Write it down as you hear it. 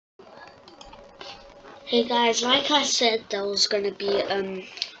Hey guys, like I said, there was gonna be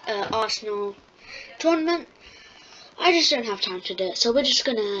Arsenal tournament. I just don't have time to do it, so we're just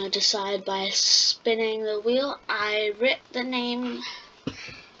gonna decide by spinning the wheel. I wrote the name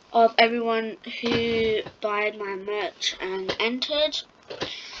of everyone who bought my merch and entered.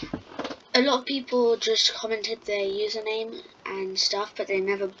 A lot of people just commented their username and stuff, but they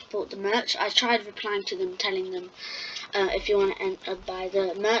never bought the merch. I tried replying to them, telling them if you want to buy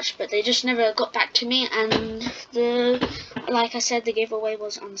the merch, but they just never got back to me. And like I said, the giveaway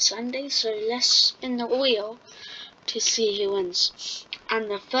was on Sunday, so let's spin the wheel to see who wins. And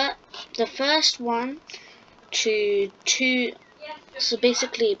the first one to two, so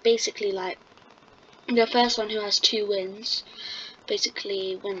basically like the first one who has 2 wins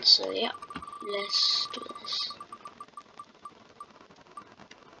basically wins. So yeah, let's do this.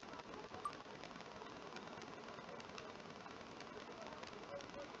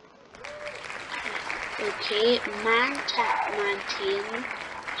 Okay, ManTap19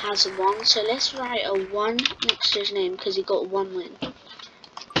 has 1, so let's write a 1 next to his name because he got 1 win.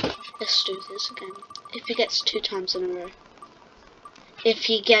 Let's do this again. If he gets 2 times in a row. If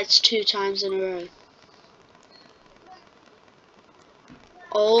he gets 2 times in a row.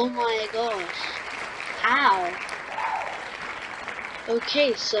 Oh my gosh. How?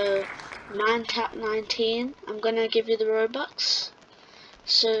 Okay, so ManTap19, I'm gonna give you the Robux.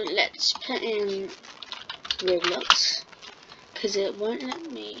 So let's put in Roblox, because it won't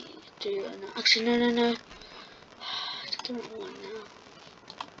let me do it. Actually, no. I don't want now.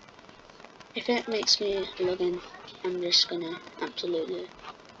 If it makes me log in, I'm just gonna absolutely.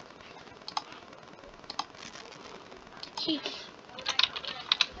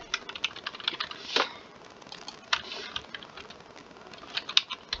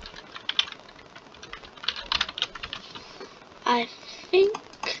 I think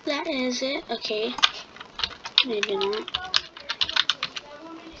that is it. Okay, maybe not.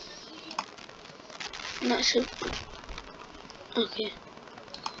 Not sure. Okay,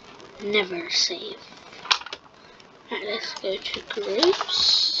 never save. Right, let's go to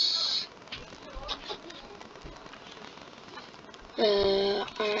groups.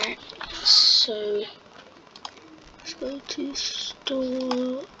 Alright, so let's go to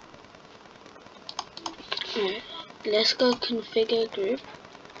store. Alright, let's go configure group.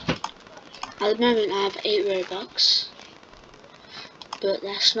 At the moment I have 8 Robux, but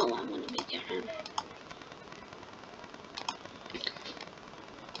that's not what I'm going to be getting.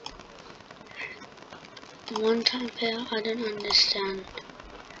 One time payout, I don't understand.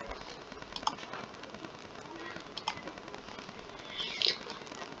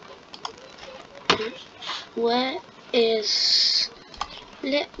 Where is,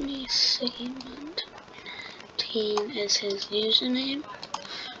 let me see, team is his username.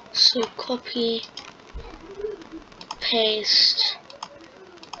 So copy, paste.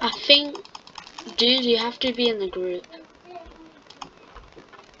 I think, dude, you have to be in the group.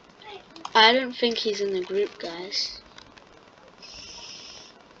 I don't think he's in the group, guys.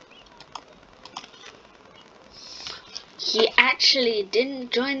 He actually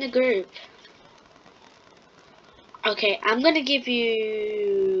didn't join the group. Okay, I'm gonna give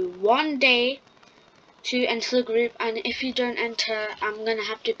you 1 day to enter the group, and if you don't enter, I'm gonna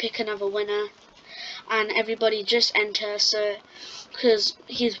have to pick another winner, and everybody just enter. So, because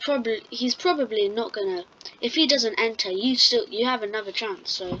he's probably not gonna. If he doesn't enter, you have another chance.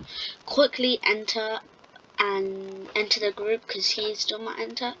 So, quickly enter and enter the group, because he still might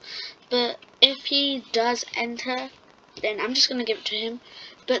enter. But if he does enter, then I'm just gonna give it to him.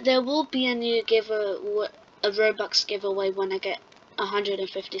 But there will be a new a Robux giveaway when I get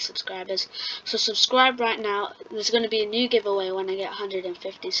 150 subscribers. So subscribe right now. There's going to be a new giveaway when I get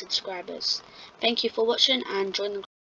 150 subscribers. Thank you for watching, and join the